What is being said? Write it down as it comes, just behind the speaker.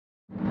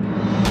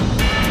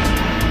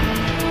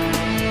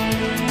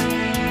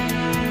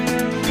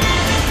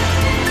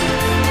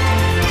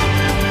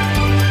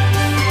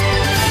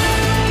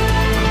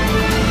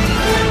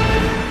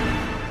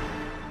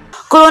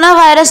Corona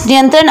virus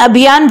नियंत्रण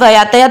अभियान व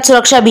यातायात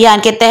सुरक्षा अभियान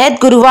के तहत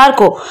गुरुवार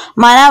को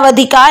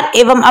मानवाधिकार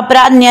एवं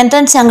अपराध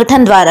नियंत्रण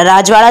संगठन द्वारा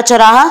राजवाड़ा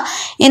चौराहा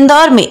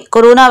इंदौर में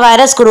कोरोना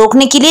वायरस को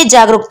रोकने के लिए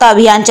जागरूकता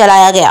अभियान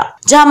चलाया गया,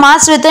 जहां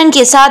मास्क वितरण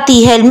के साथ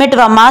ही हेलमेट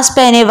व मास्क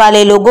पहने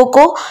वाले लोगों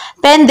को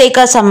पेन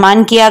देकर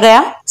सम्मान किया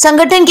गया।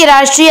 संगठन के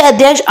राष्ट्रीय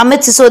अध्यक्ष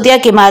अमित सिसोदिया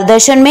के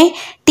मार्गदर्शन में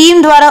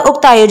टीम द्वारा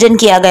उक्त आयोजन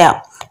किया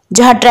गया,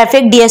 जहां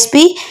traffic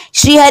DSP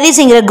Shri Hari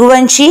Singh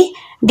Raghuvanshi,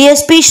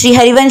 DSP Shri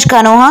Harivansh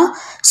कानोहा,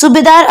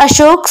 सूबेदार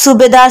अशोक,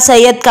 सूबेदार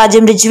सैयद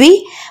काजिम रिजवी,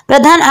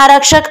 प्रधान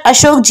आरक्षक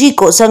अशोक जी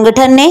को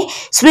संगठन ने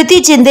स्मृति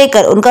चिन्ह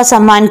देकर उनका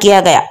सम्मान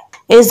किया गया।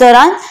 इस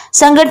दौरान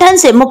संगठन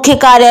से मुख्य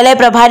कार्यालय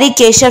प्रभारी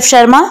केशव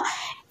शर्मा,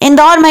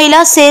 इंदौर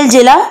महिला सेल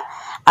जिला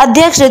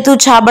अध्यक्ष ऋतु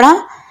छाबड़ा,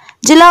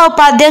 जिला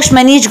उपाध्यक्ष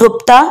मनीष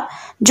गुप्ता,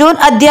 जोन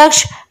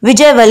अध्यक्ष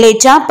विजय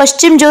वलेचा,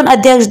 पश्चिम जोन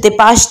अध्यक्ष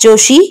दीपाश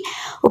जोशी,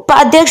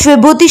 उपाध्यक्ष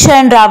विभूति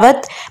शरण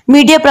रावत,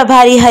 मीडिया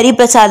प्रभारी हरि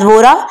प्रसाद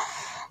वोरा,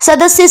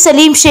 सदस्य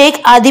सलीम शेख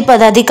आदि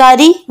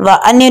पदाधिकारी व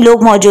अन्य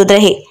लोग मौजूद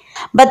रहे।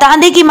 बता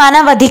दें कि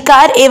मानव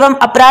अधिकार एवं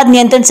अपराध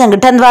नियंत्रण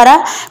संगठन द्वारा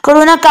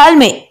कोरोना काल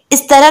में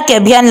इस तरह के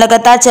अभियान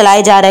लगातार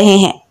चलाए जा रहे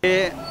हैं।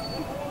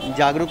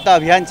 जागरूकता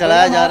अभियान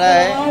चलाया जा रहा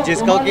है,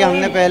 जिसको कि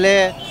हमने पहले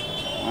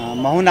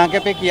महू नाके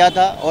पे किया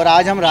था और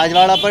आज हम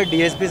राजवाड़ा पर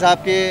डीएसपी साहब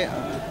के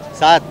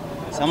साथ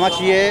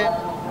समक्ष ये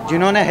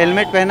जिन्होंने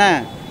हेलमेट पहना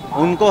है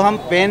उनको हम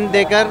पेन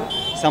देकर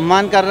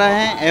सम्मान कर रहे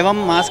हैं एवं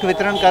मास्क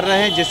वितरण कर रहे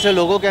हैं, जिससे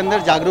लोगों के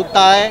अंदर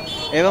जागरूकता आए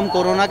एवं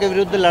कोरोना के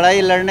विरुद्ध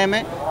लड़ाई लड़ने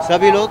में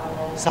सभी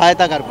लोग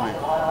सहायता कर पाएँ।